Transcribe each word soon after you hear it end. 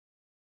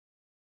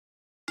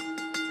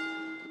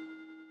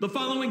The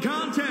following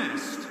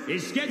contest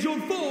is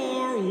scheduled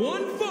for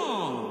one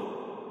fall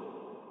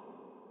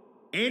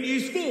and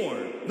is for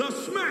the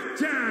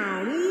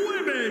SmackDown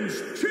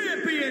Women's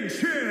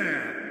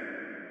Championship.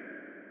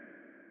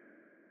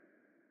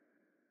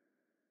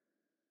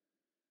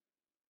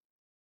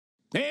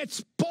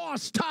 It's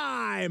boss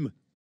time!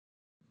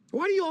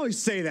 Why do you always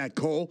say that,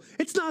 Cole?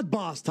 It's not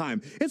boss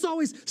time. It's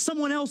always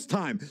someone else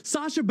time.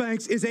 Sasha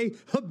Banks is a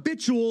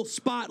habitual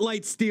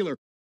spotlight stealer.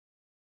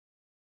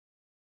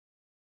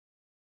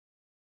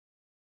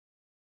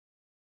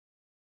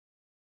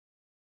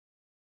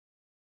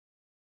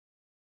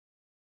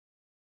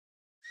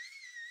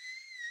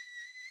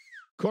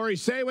 Corey,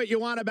 say what you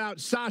want about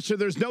Sasha.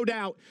 There's no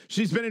doubt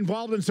she's been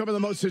involved in some of the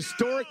most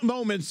historic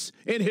moments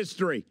in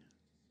history.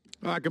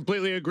 I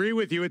completely agree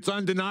with you. It's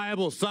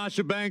undeniable.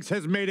 Sasha Banks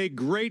has made a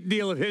great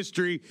deal of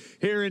history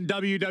here in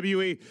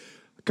WWE.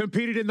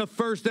 Competed in the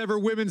first ever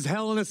women's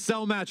Hell in a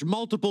Cell match,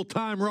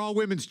 multiple-time Raw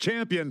Women's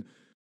Champion.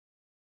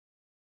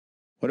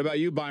 What about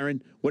you,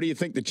 Byron? What do you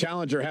think the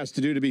challenger has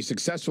to do to be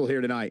successful here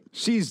tonight?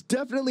 She's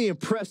definitely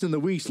impressed in the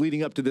weeks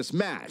leading up to this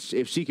match.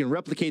 If she can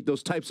replicate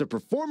those types of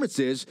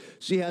performances,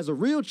 she has a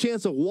real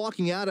chance of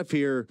walking out of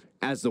here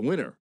as the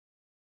winner.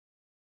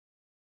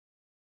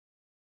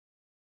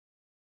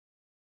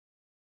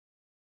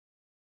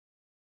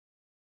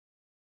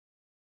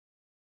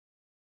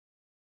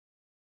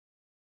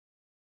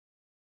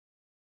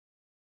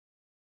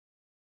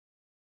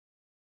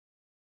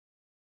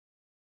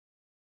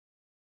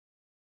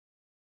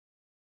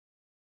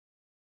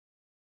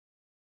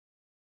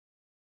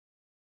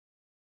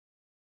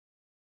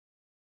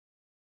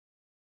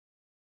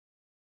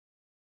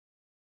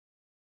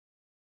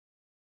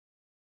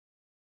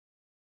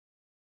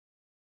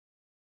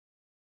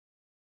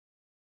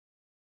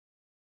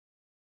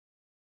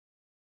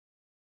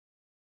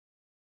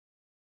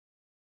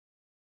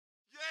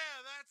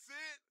 That's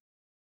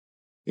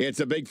it. It's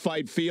a big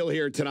fight feel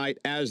here tonight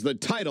as the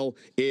title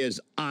is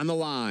on the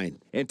line.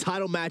 And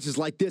title matches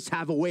like this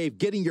have a way of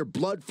getting your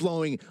blood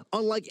flowing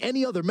unlike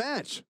any other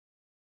match.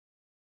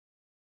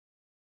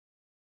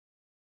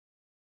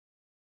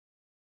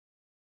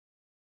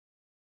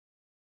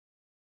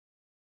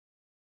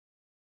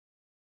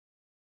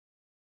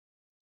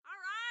 All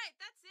right,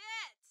 that's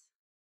it.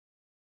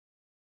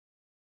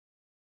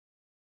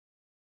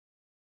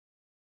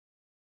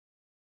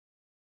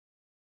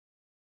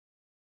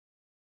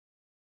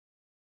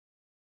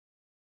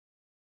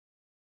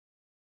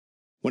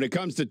 When it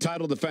comes to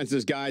title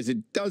defenses, guys,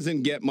 it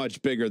doesn't get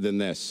much bigger than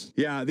this.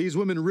 Yeah, these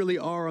women really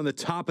are on the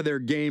top of their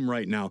game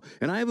right now.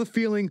 And I have a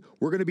feeling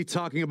we're going to be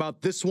talking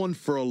about this one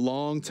for a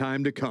long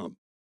time to come.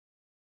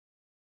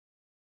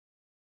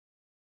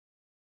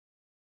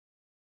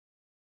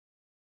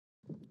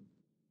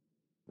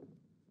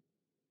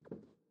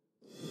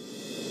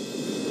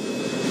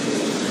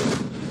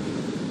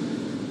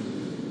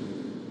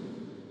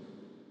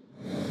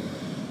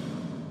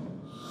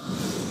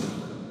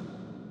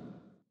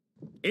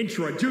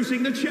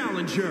 Introducing the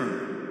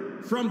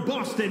challenger from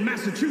Boston,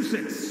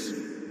 Massachusetts,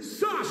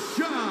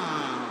 Sasha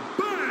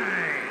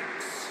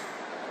Banks.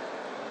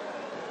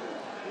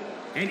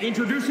 And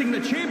introducing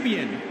the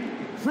champion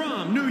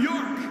from New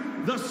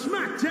York, the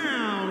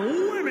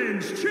SmackDown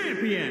Women's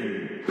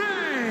Champion,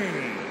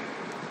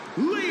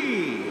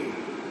 Bayley.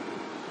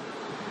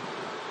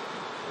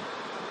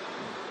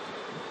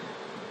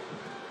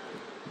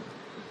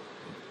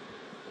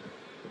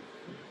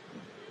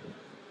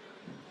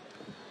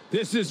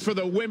 This is for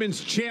the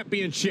Women's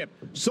Championship.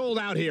 Sold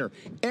out here.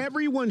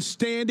 Everyone's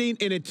standing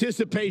in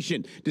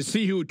anticipation to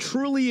see who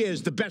truly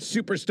is the best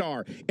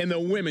superstar in the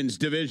women's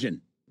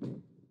division.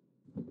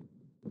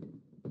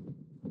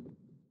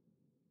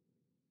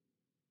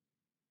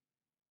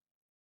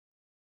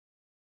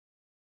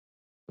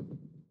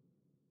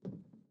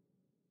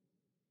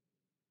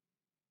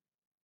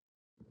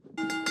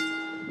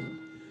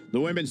 The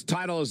women's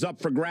title is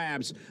up for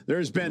grabs.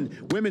 There's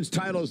been women's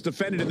titles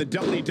defended in the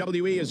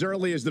WWE as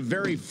early as the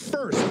very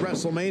first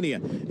WrestleMania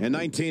in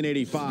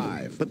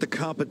 1985. But the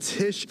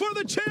competition For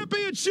the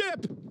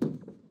championship!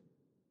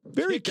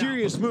 Very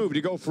curious move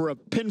to go for a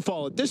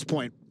pinfall at this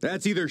point.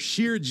 That's either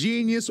sheer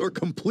genius or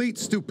complete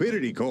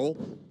stupidity, Cole.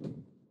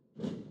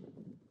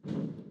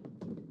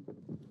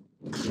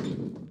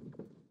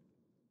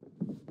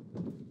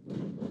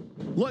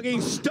 Looking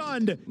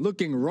stunned.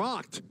 Looking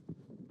rocked.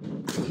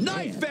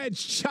 Knife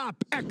edge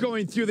chop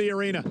echoing through the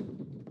arena.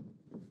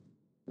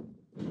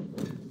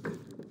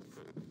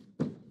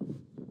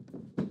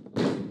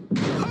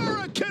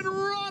 Hurricane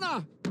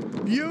Rana!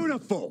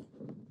 Beautiful.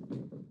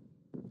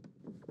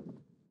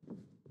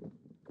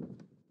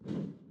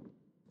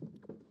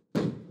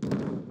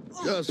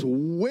 Just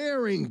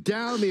wearing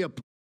down the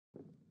opponent.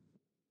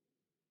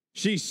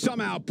 She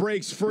somehow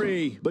breaks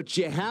free. But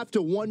you have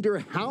to wonder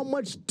how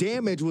much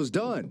damage was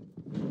done.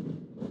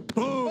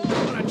 Boom!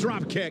 What a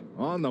drop kick.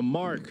 On the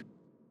mark.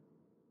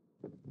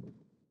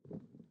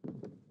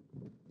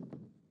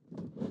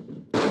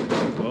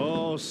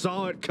 Oh,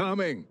 saw it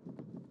coming.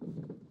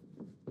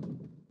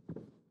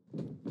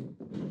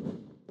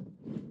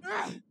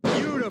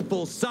 Beautiful.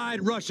 Beautiful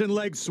side Russian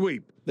leg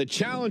sweep. The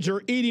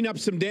challenger eating up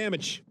some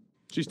damage.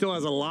 She still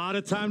has a lot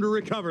of time to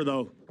recover,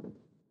 though.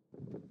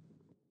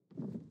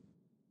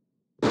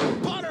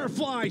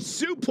 Butterfly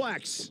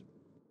suplex.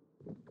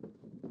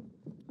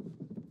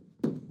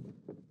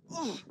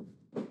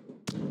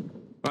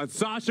 But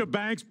Sasha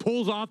Banks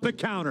pulls off the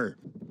counter.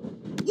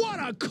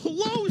 What a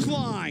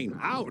clothesline.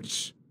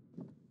 Ouch.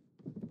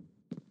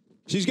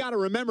 She's got to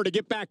remember to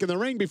get back in the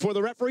ring before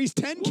the referee's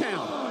 10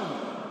 count.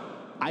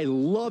 I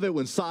love it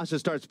when Sasha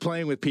starts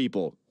playing with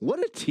people. What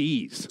a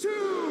tease. 2,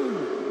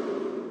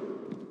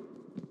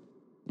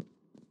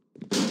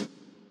 3.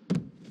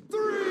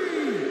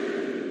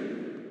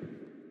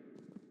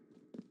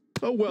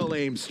 A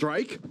well-aimed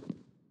strike.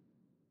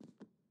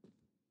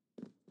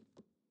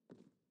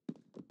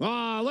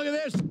 Oh, look at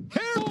this.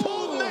 Hair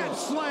pull net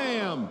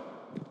slam.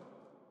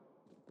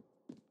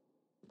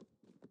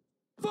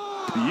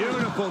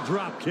 Beautiful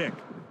drop kick.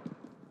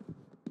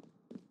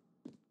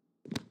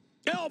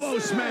 Elbow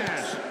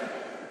smash.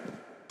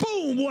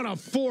 Boom, what a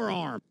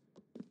forearm.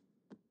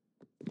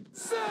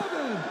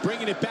 7.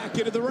 Bringing it back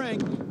into the ring.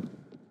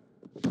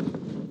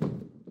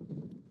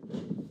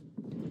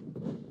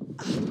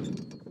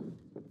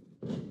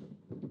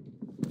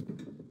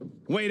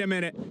 Wait a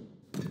minute.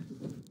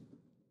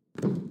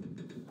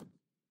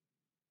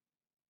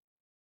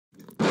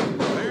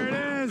 There it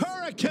is.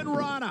 Hurricane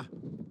Rana.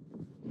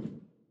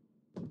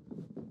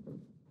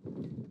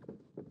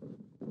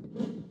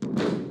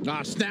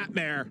 Ah,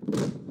 snapmare.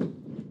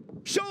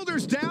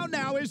 Shoulders down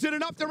now. Is it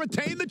enough to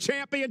retain the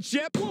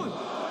championship?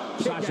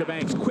 Sasha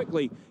Banks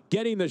quickly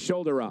getting the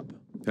shoulder up.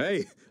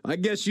 Hey, I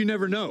guess you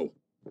never know.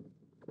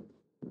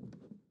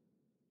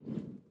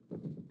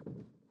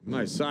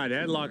 Nice side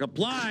headlock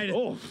applied.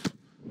 Oh,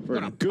 for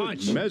What a good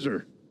punch.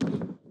 measure.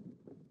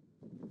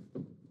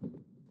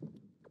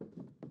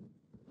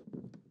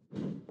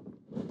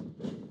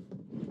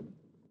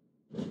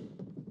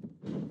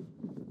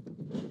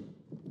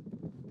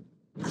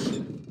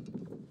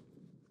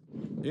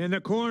 In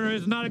the corner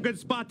is not a good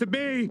spot to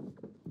be.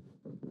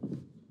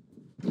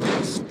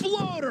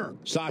 Exploder.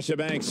 Sasha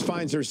Banks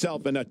finds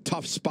herself in a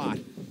tough spot.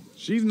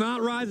 She's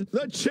not rising.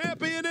 The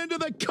champion into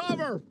the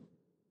cover.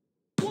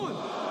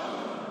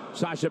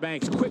 Sasha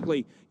Banks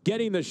quickly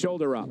getting the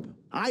shoulder up.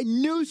 I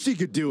knew she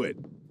could do it.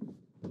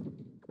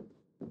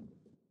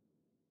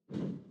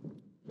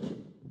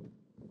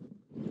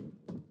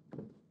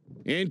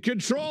 In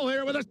control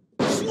here with a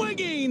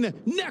swinging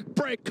neck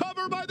break.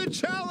 Cover by the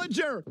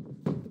challenger.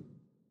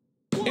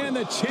 And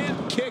the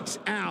champ kicks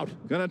out.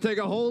 Gonna take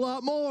a whole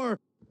lot more.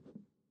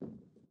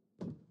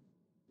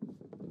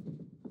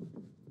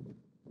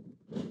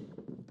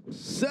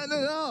 Setting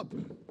it up.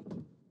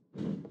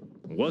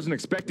 Wasn't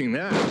expecting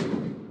that.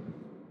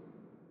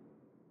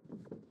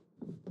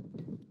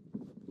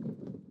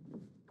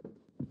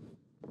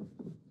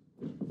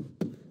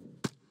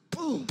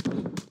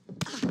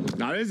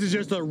 Now this is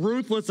just a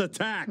ruthless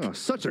attack. Oh,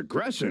 such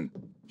aggression.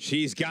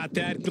 She's got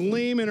that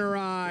gleam in her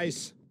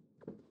eyes.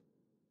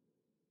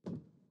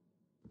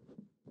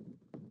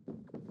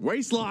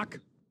 Waistlock.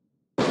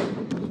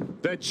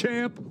 The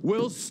champ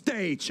will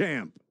stay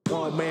champ.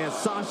 Oh, man,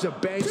 Sasha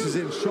Banks is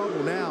in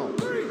trouble now.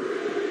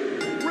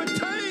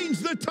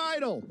 Retains the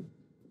title.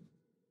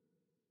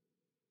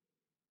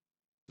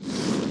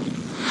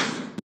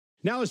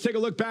 Now let's take a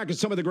look back at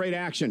some of the great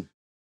action.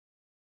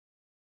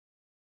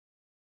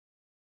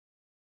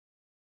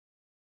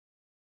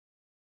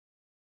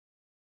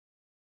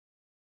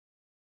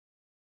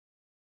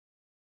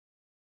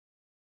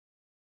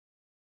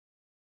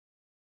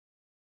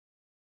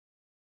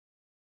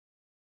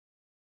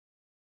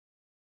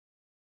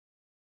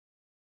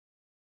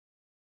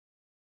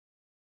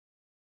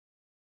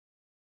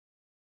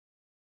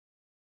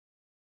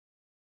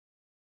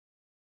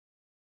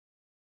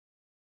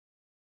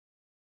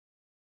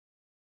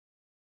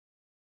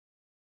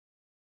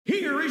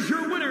 Here is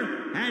your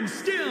winner, and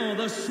still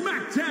the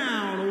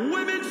SmackDown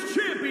Women's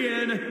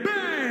Champion,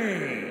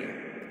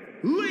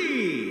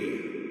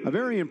 Bayley. A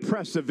very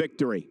impressive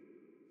victory.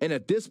 And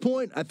at this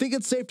point, I think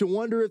it's safe to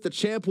wonder if the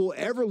champ will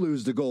ever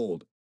lose the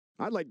gold.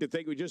 I'd like to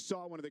think we just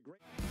saw one of the great...